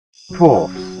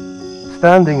Dwarfs.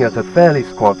 Standing at a fairly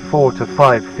squat 4 to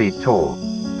 5 feet tall,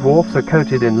 dwarfs are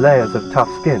coated in layers of tough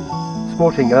skin,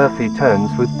 sporting earthy tones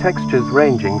with textures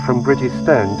ranging from gritty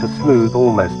stone to smooth,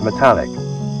 almost metallic,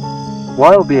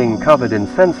 while being covered in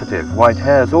sensitive white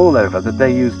hairs all over that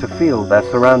they use to feel their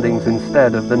surroundings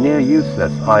instead of the near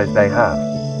useless eyes they have.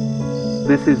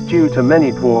 This is due to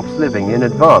many dwarfs living in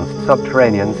advanced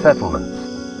subterranean settlements,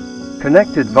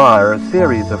 connected via a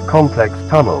series of complex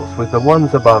tunnels, with the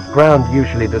ones above ground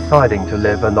usually deciding to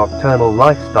live a nocturnal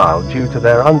lifestyle due to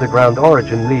their underground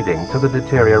origin, leading to the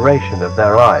deterioration of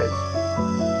their eyes,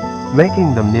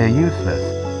 making them near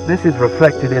useless. This is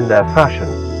reflected in their fashion,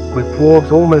 with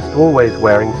dwarves almost always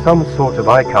wearing some sort of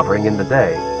eye covering in the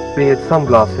day, be it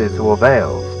sunglasses or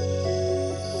veils,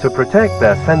 to protect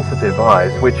their sensitive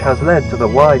eyes, which has led to the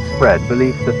widespread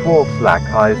belief that dwarfs lack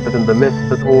eyes, and the myth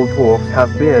that all dwarfs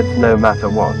have beards no matter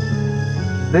what.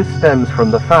 This stems from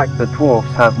the fact that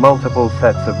dwarfs have multiple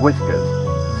sets of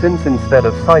whiskers, since instead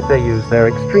of sight they use their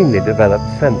extremely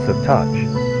developed sense of touch,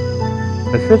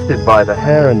 assisted by the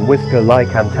hair and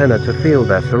whisker-like antenna to feel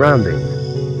their surroundings,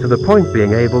 to the point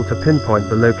being able to pinpoint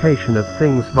the location of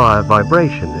things via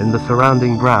vibration in the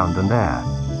surrounding ground and air.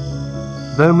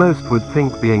 Though most would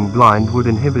think being blind would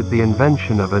inhibit the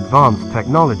invention of advanced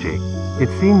technology, it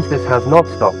seems this has not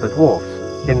stopped the dwarfs,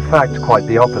 in fact quite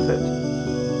the opposite,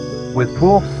 with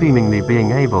dwarfs seemingly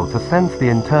being able to sense the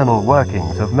internal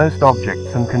workings of most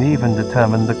objects and can even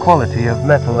determine the quality of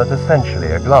metal at essentially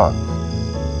a glance.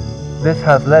 This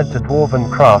has led to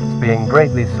dwarven crafts being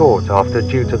greatly sought after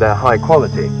due to their high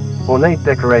quality, ornate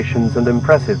decorations and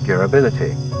impressive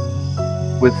durability,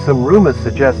 with some rumors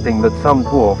suggesting that some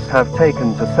dwarfs have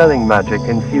taken to selling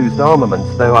magic-infused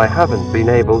armaments, though I haven't been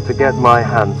able to get my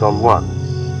hands on one.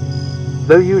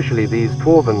 Though usually these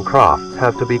dwarven crafts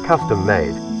have to be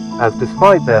custom-made, as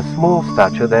despite their small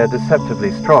stature they're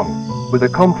deceptively strong, with a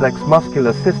complex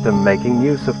muscular system making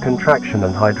use of contraction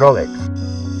and hydraulics,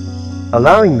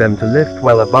 allowing them to lift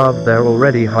well above their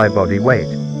already high body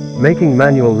weight, making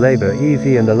manual labor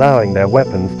easy and allowing their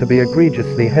weapons to be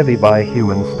egregiously heavy by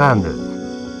human standards.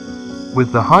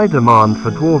 With the high demand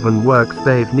for dwarven works,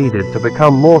 they've needed to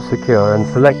become more secure and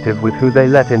selective with who they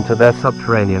let into their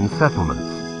subterranean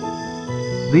settlements.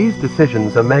 These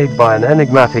decisions are made by an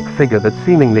enigmatic figure that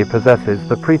seemingly possesses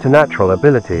the preternatural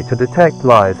ability to detect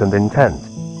lies and intent.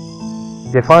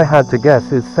 If I had to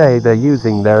guess, is say they're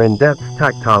using their in-depth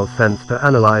tactile sense to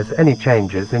analyze any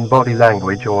changes in body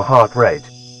language or heart rate.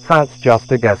 That's just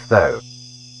a guess though.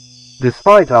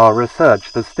 Despite our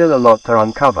research, there's still a lot to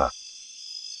uncover.